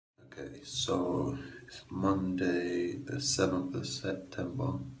Okay, so it's Monday, the 7th of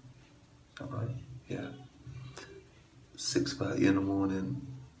September. Is that right? Yeah. 6:30 in the morning.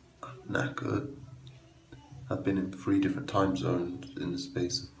 Knackered. I've been in 3 different time zones in the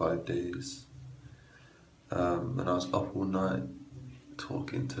space of 5 days. And I was up all night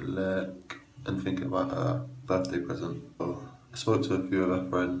talking to Lek and thinking about her birthday present. So I spoke to a few of her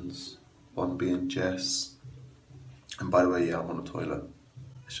friends, one being Jess. And by the way, yeah, I'm on the toilet.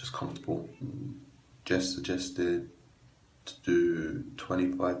 It's just comfortable. Jess suggested to do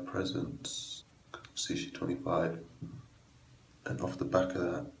 25 presents. See, she's 25. And off the back of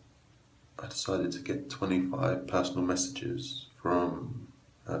that, I decided to get 25 personal messages from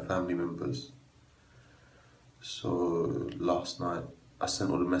her family members. So last night, I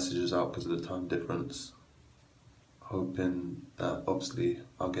sent all the messages out because of the time difference, hoping that obviously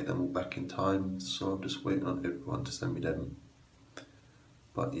I'll get them all back in time. So I'm just waiting on everyone to send me them.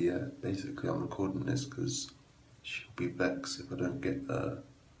 But yeah, basically I'm recording this because she'll be vexed if I don't get the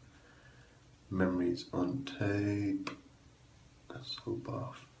memories on tape. That's so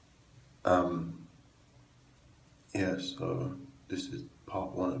buff. Yeah, so this is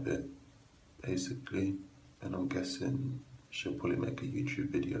part 1 of it, basically, and I'm guessing she'll probably make a YouTube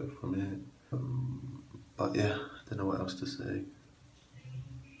video from it. But yeah, I don't know what else to say.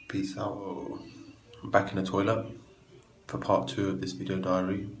 Peace out. Oh, I'm back in the toilet for part 2 of this video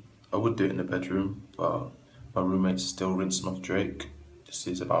diary. I would do it in the bedroom, but my roommate's still rinsing off Drake. This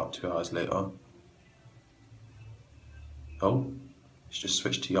is about 2 hours later. Oh, it's just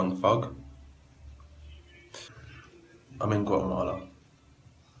switched to Young Thug. I'm in Guatemala,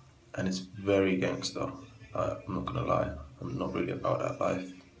 and it's very gangster. I'm not gonna lie, I'm not really about that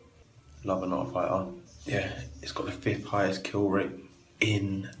life. Lover, not a fighter. Yeah, it's got the 5th highest kill rate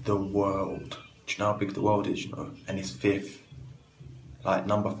in the world. Do you know how big the world is, you know? And it's 5th. Like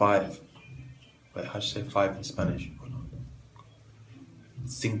number 5. Wait, how do you say 5 in Spanish?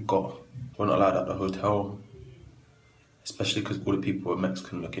 Cinco. We're not allowed at the hotel. Especially because all the people are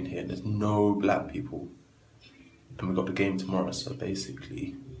Mexican looking here. There's no black people. And we got the game tomorrow, so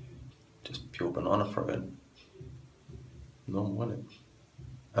basically, just pure banana throwing. No one won it.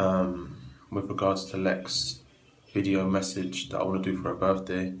 With regards to Lex video message that I want to do for her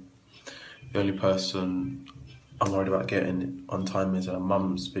birthday, the only person I'm worried about getting on time is her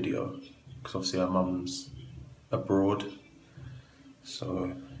mum's video, because obviously her mum's abroad,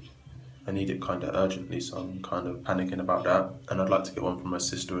 so I need it kind of urgently, so I'm kind of panicking about that. And I'd like to get one from her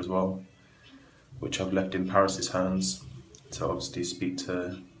sister as well, which I've left in Paris's hands to obviously speak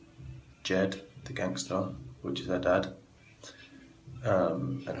to Jed, the gangster, which is her dad,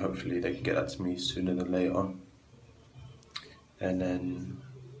 and hopefully they can get that to me sooner than later. And then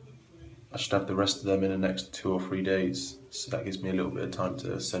I should have the rest of them in the next 2 or 3 days, so that gives me a little bit of time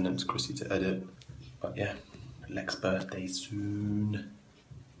to send them to Chrissy to edit. But yeah, Lex's birthday soon.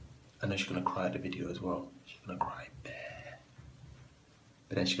 I know she's gonna cry at the video as well. She's gonna cry bare.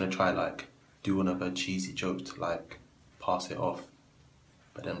 But then she's gonna try like do one of her cheesy jokes to like pass it off,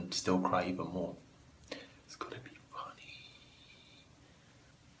 but then still cry even more. It's gonna be funny.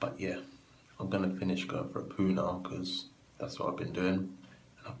 But yeah, I'm gonna finish going for a poo now because that's what I've been doing.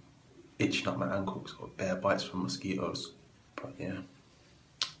 And I'm itching up my ankle because I've got bare bites from mosquitoes. But yeah,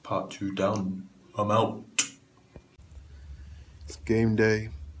 part 2 done. I'm out. It's game day.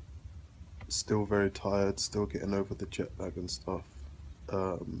 Still very tired, still getting over the jet lag and stuff.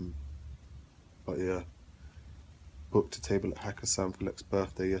 But yeah, booked a table at Hakkasan for Lex's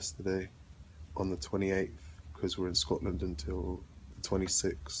birthday yesterday on the 28th because we're in Scotland until the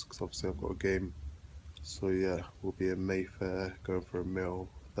 26th because obviously I've got a game. So yeah, we'll be in Mayfair going for a meal.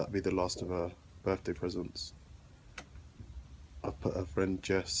 That'll be the last of her birthday presents. I've put her friend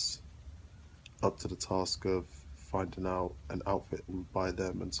Jess up to the task of finding out an outfit and buy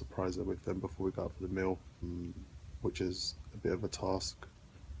them and surprise her with them before we go out for the meal, which is a bit of a task,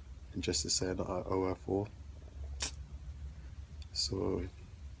 and Jess is saying that I owe her for. So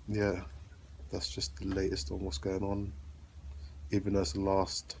yeah, that's just the latest on what's going on. Even though it's the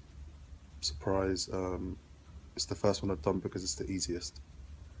last surprise, it's the first one I've done because it's the easiest.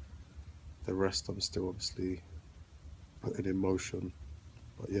 The rest I'm still obviously putting in motion,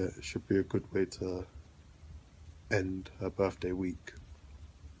 but yeah, it should be a good way to end her birthday week.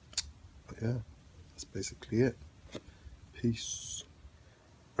 But yeah, that's basically it. Peace.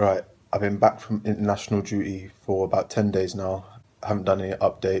 Right, I've been back from international duty for about 10 days now. I haven't done any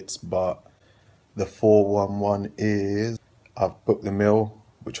updates, but the 411 is I've booked the meal,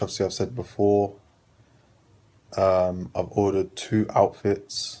 which obviously I've said before. I've ordered 2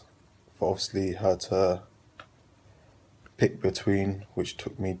 outfits for obviously her to pick between, which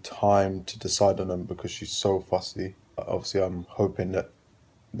took me time to decide on them because she's so fussy. Obviously, I'm hoping that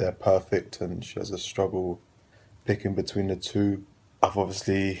they're perfect and she has a struggle picking between the two. I've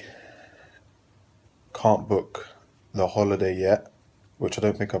obviously can't book the holiday yet, which I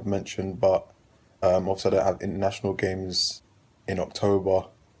don't think I've mentioned, but obviously I don't have international games in October,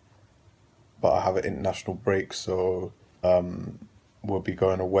 but I have an international break, so we'll be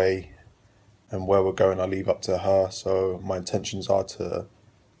going away, and where we're going I'll leave up to her. So my intentions are to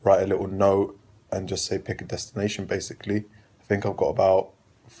write a little note and just say pick a destination basically. I think I've got about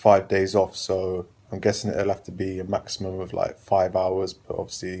 5 days off, so I'm guessing it'll have to be a maximum of like 5 hours, but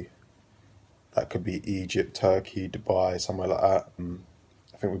obviously that could be Egypt, Turkey, Dubai, somewhere like that.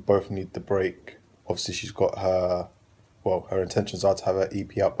 I think we both need the break. Obviously she's got her intentions are to have her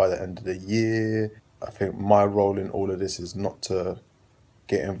EP out by the end of the year. I think my role in all of this is not to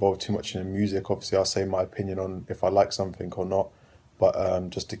get involved too much in the music. Obviously I'll say my opinion on if I like something or not, but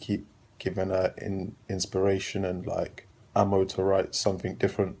just to keep giving her inspiration and like ammo to write something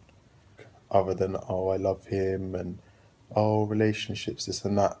different other than, oh, I love him and, oh, relationships, this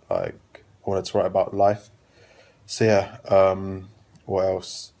and that. Like, I wanted to write about life. So yeah, what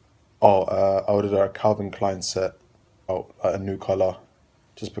else? Oh, I ordered her a Calvin Klein set, a new colour,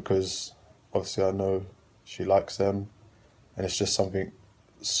 just because obviously I know she likes them, and it's just something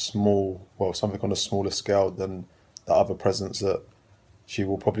small, something on a smaller scale than the other presents that she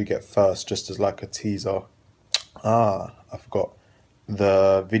will probably get first, just as like a teaser. I forgot.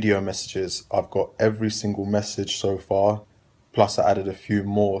 The video messages, I've got every single message so far, plus I added a few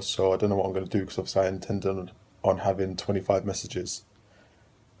more, so I don't know what I'm going to do because obviously I intended on having 25 messages,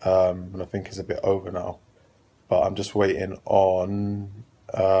 and I think it's a bit over now. But I'm just waiting on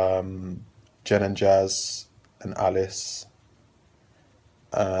Jen and Jazz and Alice,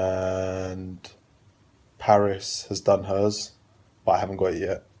 and Paris has done hers, but I haven't got it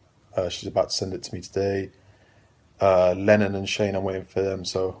yet. She's about to send it to me today. Lennon and Shane, I'm waiting for them.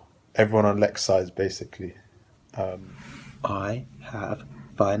 So everyone on Lex side, basically. I have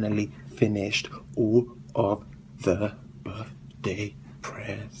finally finished all of the birthday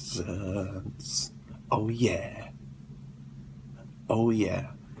presents. Oh yeah. Oh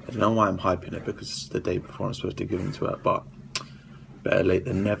yeah. I don't know why I'm hyping it, because it's the day before I'm supposed to give them to her, but better late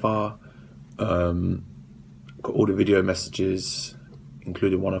than never. Got all the video messages,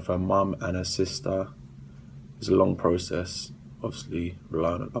 including one of her mum and her sister. It's a long process, obviously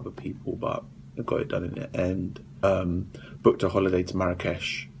relying on other people, but I got it done in the end. Booked a holiday to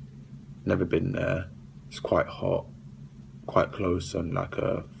Marrakesh. Never been there. It's quite hot, quite close, on like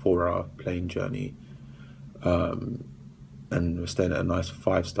a 4-hour plane journey. And we're staying at a nice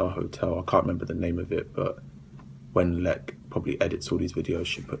 5-star hotel. I can't remember the name of it, but when Lek probably edits all these videos,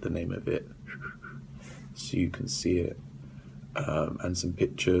 she'll put the name of it so you can see it, and some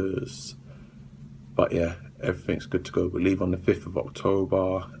pictures. But yeah, everything's good to go. We leave on the 5th of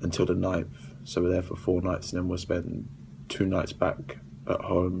October until the 9th. So we're there for 4 nights, and then we'll spend 2 nights back at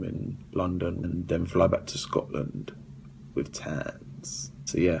home in London, and then fly back to Scotland with Tans.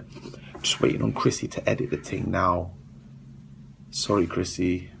 So yeah, just waiting on Chrissy to edit the thing now. Sorry,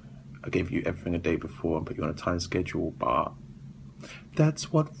 Chrissy, I gave you everything a day before and put you on a time schedule, but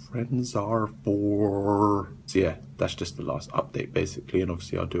that's what friends are for. So yeah, that's just the last update basically, and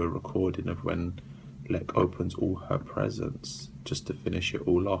obviously I'll do a recording of when Lek opens all her presents just to finish it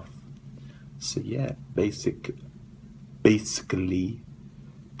all off. So yeah, basically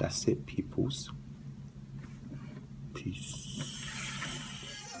that's it, peoples. Peace.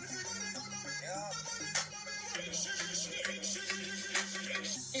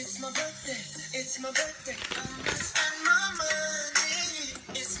 It's my birthday, it's my birthday, I'ma spend my money.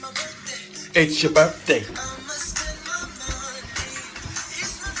 It's my birthday, It's your birthday. I'ma spend my money.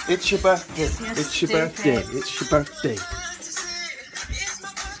 It's your birthday. It's your birthday. It's your birthday.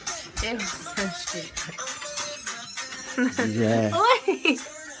 It was so stupid. Yeah. Wait,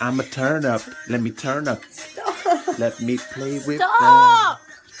 I'm a turn up. Let me turn up. stop. Let me play with Stop!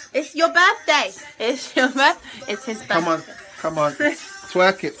 It's your birthday. It's your birthday. It's his birthday. them. Come on.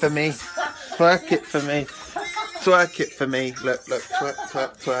 Twerk it for me. Twerk it for me. Twerk it for me. Look, twerk,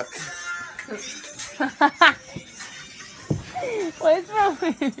 twerk, twerk. What is wrong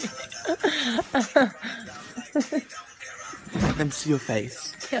with you? Let them see your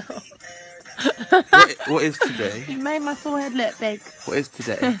face. Yo, What is today? you made my forehead look big. What is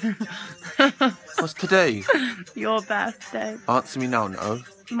today? What's today? Your birthday. Answer me now, no?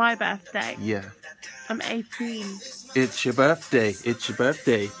 My birthday. Yeah. I'm 18. It's your birthday. It's your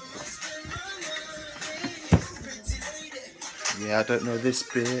birthday. Yeah, I don't know this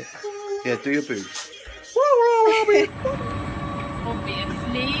bit. Yeah, do your boobs. Woo!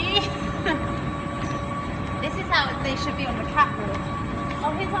 Obviously. This is how they should be on the catwalk.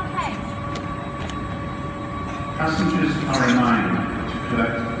 Oh, here's our plane. Passengers are reminded to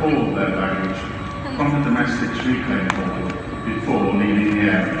collect all their baggage from the domestics reclaim hall before leaving the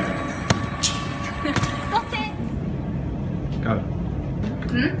area. Got it. Go.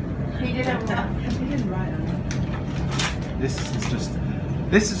 You didn't what?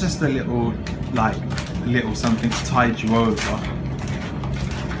 This is just a little, like, little something to tide you over.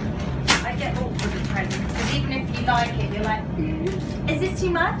 I get awkward with presents because even if you like it, you're like, is this too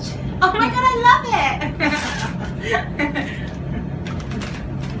much? Oh my god, I love it!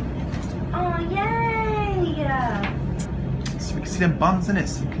 Oh yay! So you can see them buns in it.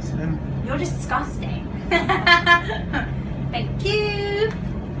 So you can see them. You're disgusting. Thank you.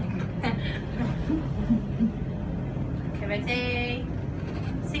 Okay, ready?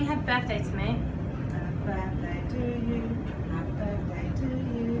 Sing happy birthday to me. Happy birthday to you. Happy birthday to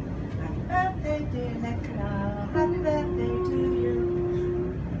you. Happy birthday, dear Lekra. Happy birthday to you.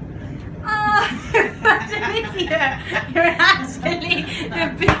 Oh, such an idiot. You're actually the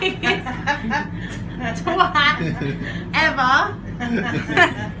biggest twat ever.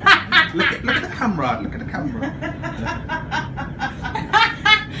 Look at the camera. Look at the camera.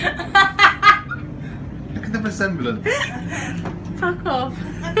 Look at the resemblance. Fuck off.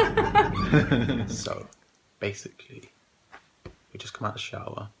 So, basically, we just come out of the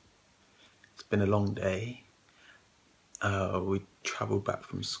shower. It's been a long day. We travelled back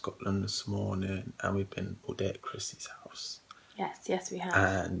from Scotland this morning and we've been all day at Chrissy's house. Yes, we have.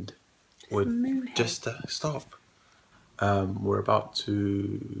 And we're just stop. We're about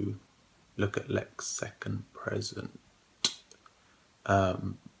to look at Lex's second present.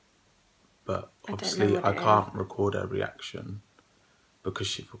 But obviously I can't record her reaction because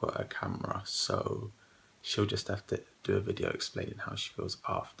she forgot her camera, so she'll just have to do a video explaining how she feels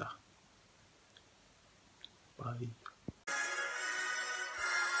after. Bye.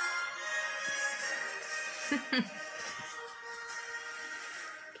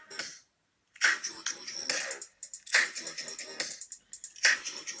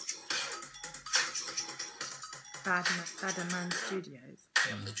 Bad Man Studios.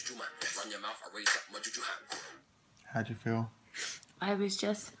 How do you feel? I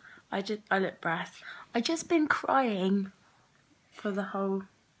look breath. I just been crying for the whole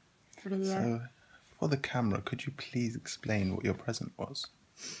video. So, for the camera, could you please explain what your present was?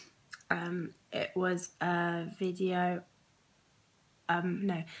 It was a video.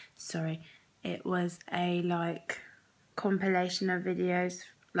 No, sorry. It was a like compilation of videos,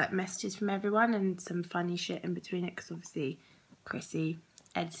 like messages from everyone, and some funny shit in between it. Because obviously, Chrissy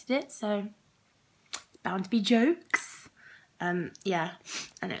edited it, so it's bound to be jokes. Yeah,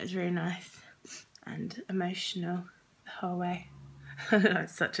 and it was really nice and emotional the whole way. I'm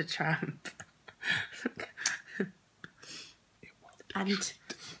such a tramp. And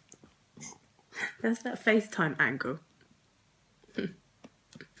there's that FaceTime angle.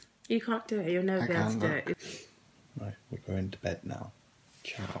 You can't do it, you'll never be able to do it. Right, we're going to bed now.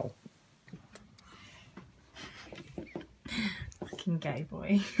 Ciao. Fucking gay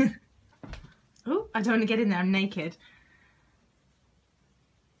boy. Oh, I don't want to get in there, I'm naked.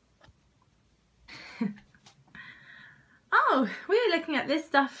 Oh, we were looking at this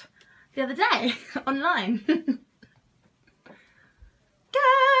stuff the other day online.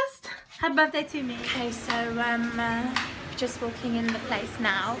 Guest! Happy birthday to me. Okay, so just walking in the place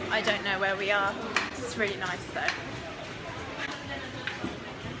now. I don't know where we are. It's really nice though.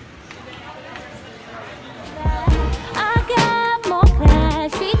 I got more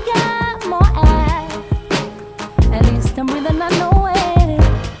class, she got more ass. At least I'm breathing, I know it.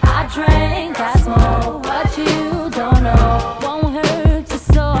 I drink, I smoke, but you don't know. Won't hurt your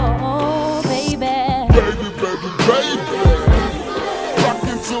soul, baby. Baby, baby, baby.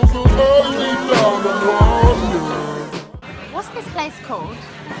 Rockin' till the early dawn of morning. What's this place called?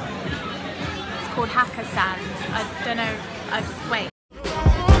 It's called Hacker Sand. I don't know. Wait.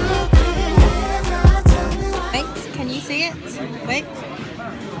 Wait, can you see it? Wait.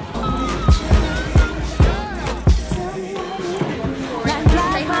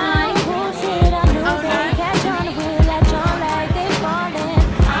 Say hi. Oh no.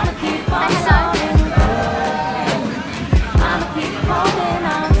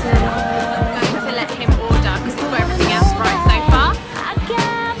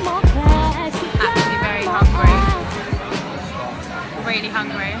 Really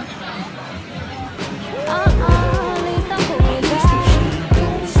hungry. Oh,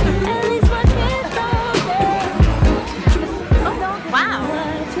 wow.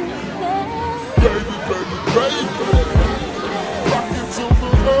 Baby, baby, baby.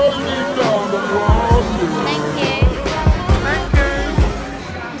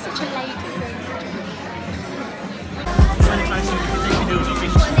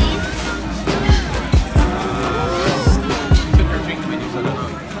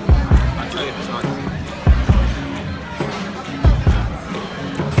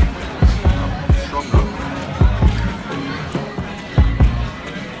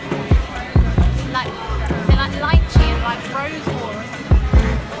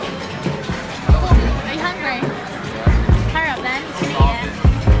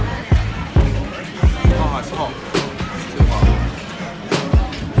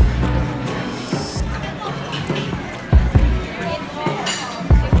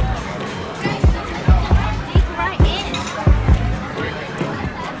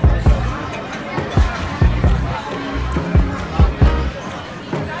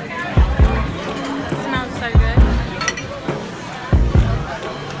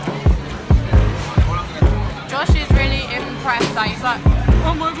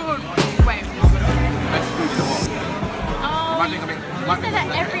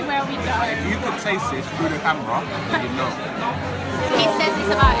 say sis through the camera, then you know. He says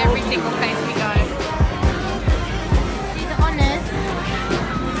this about every single place we go. Do the honours.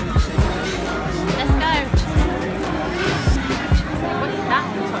 Let's go. What's that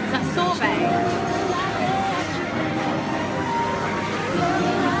on top? Is that sorbet?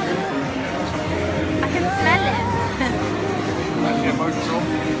 I can smell it. Actually emotional.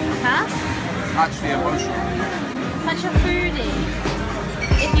 Huh? Actually emotional. Such a foodie.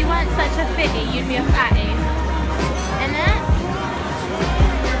 If you weren't such a fitty, you'd be a fatty. Innit?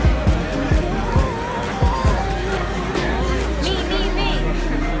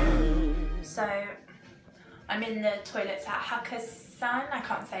 Me. So, I'm in the toilets at Hakkasan. I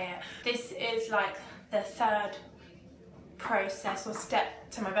can't say it. This is like the third process or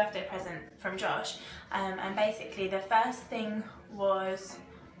step to my birthday present from Josh. And basically the first thing was,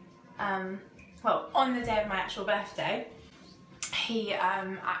 well, on the day of my actual birthday, he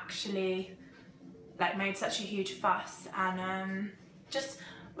actually like made such a huge fuss and just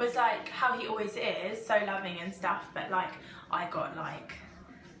was like how he always is, so loving and stuff, but like I got like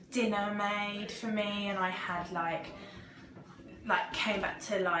dinner made for me and I had like came back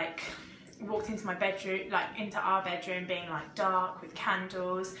to like walked into my bedroom, like into our bedroom being like dark with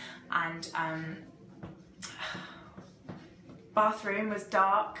candles, and bathroom was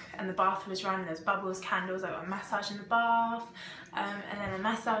dark and the bath was running, there was bubbles, candles, I got a massage in the bath, and then a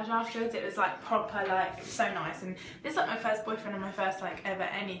massage afterwards. It was like proper, like so nice, and this is like my first boyfriend and my first like ever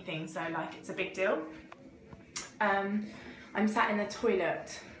anything, so like it's a big deal. I'm sat in the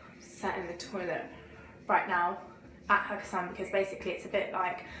toilet right now at Hakkasan because basically it's a bit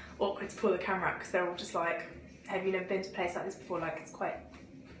like awkward to pull the camera up because they're all just like, have you never been to a place like this before? Like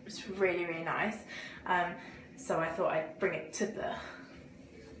it's really nice. So I thought I'd bring it to the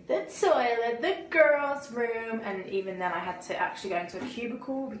toilet, the girls' room, and even then I had to actually go into a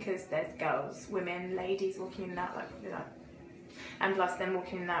cubicle because there's girls, women, ladies walking in and out, like, and plus them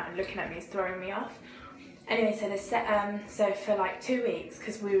walking in and out and looking at me is throwing me off. Anyway, so so for like 2 weeks,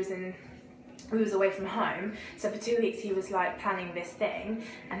 because we was away from home, so for 2 weeks he was like planning this thing,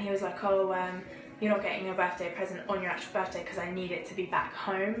 and he was like, oh, you're not getting your birthday present on your actual birthday because I need it to be back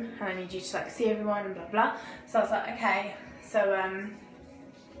home and I need you to like see everyone and blah blah. So I was like, okay. So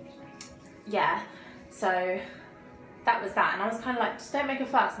yeah, so that was that, and I was kind of like, just don't make a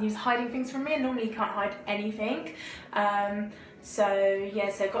fuss, and he was hiding things from me, and normally he can't hide anything. So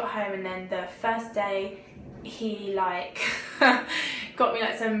yeah, so I got home, and then the first day he like got me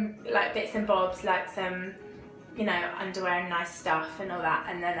like some like bits and bobs, like some, you know, underwear and nice stuff and all that,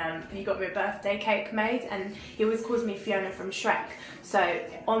 and then he got me a birthday cake made, and he always calls me Fiona from Shrek, so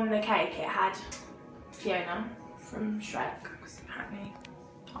on the cake it had Fiona from Shrek, because apparently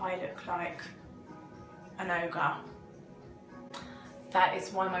I look like an ogre. That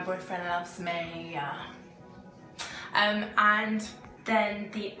is why my boyfriend loves me. And then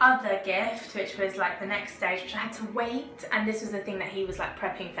the other gift, which was like the next stage, which I had to wait, and this was the thing that he was like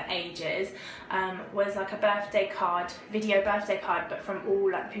prepping for ages, was like a birthday card, video birthday card, but from all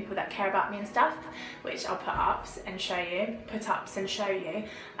like the people that care about me and stuff, which I'll put ups and show you.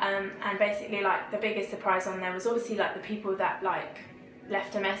 And basically like the biggest surprise on there was obviously like the people that like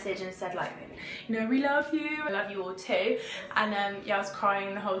left a message and said like, you know, we love you, I love you all too. And yeah, I was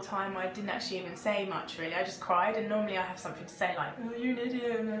crying the whole time. I didn't actually even say much really, I just cried, and normally I have something to say like, oh, you're an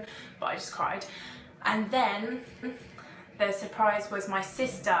idiot, but I just cried. And then the surprise was my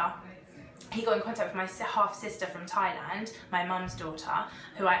sister. He got in contact with my half sister from Thailand, my mum's daughter,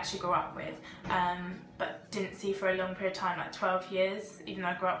 who I actually grew up with, but didn't see for a long period of time, like 12 years, even though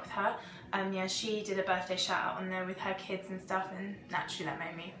I grew up with her. Yeah, she did a birthday shout out on there with her kids and stuff, and naturally that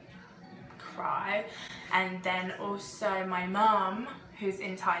made me cry. And then also my mum, who's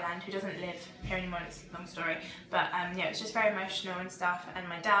in Thailand, who doesn't live here anymore, it's a long story, but yeah, it was just very emotional and stuff. And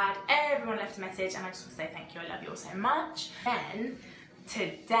my dad, everyone left a message, and I just want to say thank you, I love you all so much. Then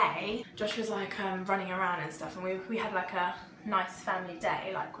today, Josh was like running around and stuff, and we had like a nice family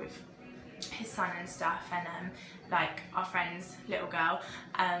day, like with his son and stuff, and like our friend's little girl,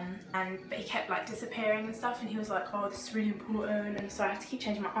 but he kept like disappearing and stuff, and he was like, oh, this is really important, and so I had to keep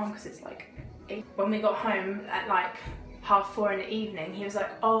changing my arm because it's like 8. When we got home at like 4:30 in the evening, he was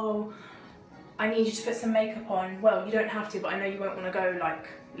like, oh, I need you to put some makeup on. Well, you don't have to, but I know you won't want to go like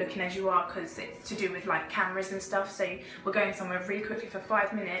looking as you are because it's to do with like cameras and stuff, so we're going somewhere really quickly for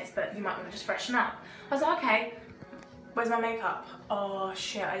 5 minutes, but you might want to just freshen up. I was like, okay, where's my makeup? Oh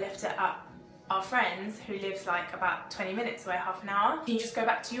shit, I left it at our friend's, who lives like about 20 minutes away, half an hour. Can you just go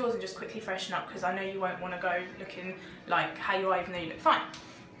back to yours and just quickly freshen up, because I know you won't want to go looking like how you are even though you look fine.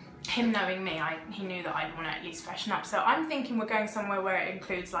 him knowing me, he knew that I'd want to at least freshen up. So I'm thinking we're going somewhere where it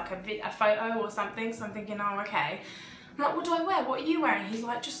includes like a photo or something. So I'm thinking, oh, okay. I'm like, what do I wear? What are you wearing? He's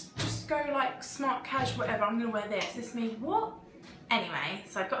like, just go like smart casual, whatever. I'm gonna wear this. This means what? Anyway,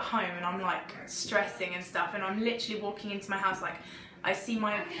 so I got home and I'm like stressing and stuff, and I'm literally walking into my house like, I see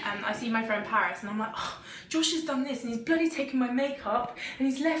my friend Paris, and I'm like, oh, Josh has done this and he's bloody taken my makeup and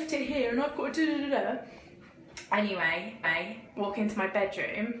he's left it here and I've got to da-da-da-da. Anyway, I walk into my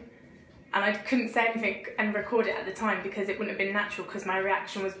bedroom and I couldn't say anything and record it at the time because it wouldn't have been natural, because my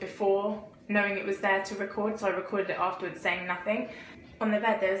reaction was before knowing it was there to record, so I recorded it afterwards saying nothing. On the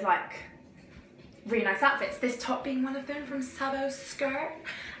bed there was like really nice outfits, this top being one of them from Sabo's skirt.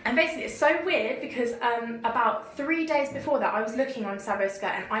 And basically it's so weird because about 3 days before that I was looking on Sabo's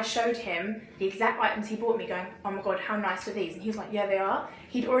skirt and I showed him the exact items he bought me, going, oh my god, how nice are these? And he was like, yeah, they are.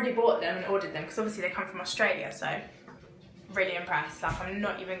 He'd already bought them and ordered them because obviously they come from Australia, so really impressed. Like, I'm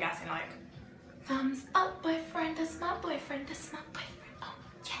not even guessing, like, thumbs up boyfriend, that's my boyfriend, that's my boyfriend, oh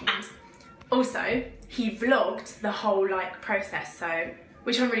yes. Also, he vlogged the whole like process, so,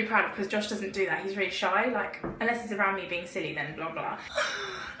 which I'm really proud of because Josh doesn't do that. He's really shy, like, unless he's around me being silly, then blah blah.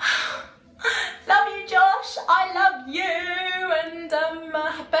 Love you, Josh, I love you, and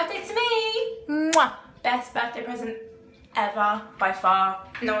happy birthday to me. Mwah. Best birthday present ever, by far.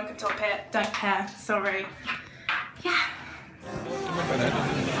 No one can top it, don't care, sorry. Yeah.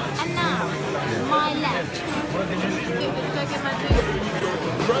 And now, my left. Go get my boots.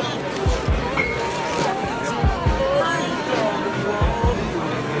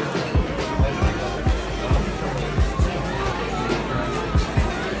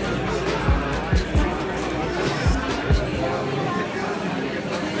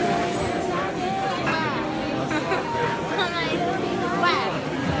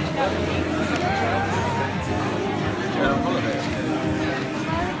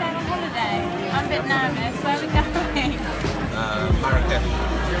 Nervous. Where are we going? Marrakesh.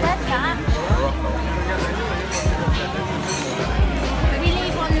 Where's that? Morocco. We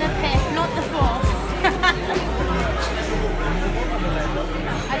leave on the 5th, not the 4th.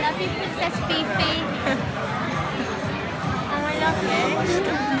 I love you, Princess Fifi. Oh, I love you.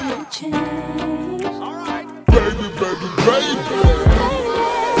 Baby, baby, baby.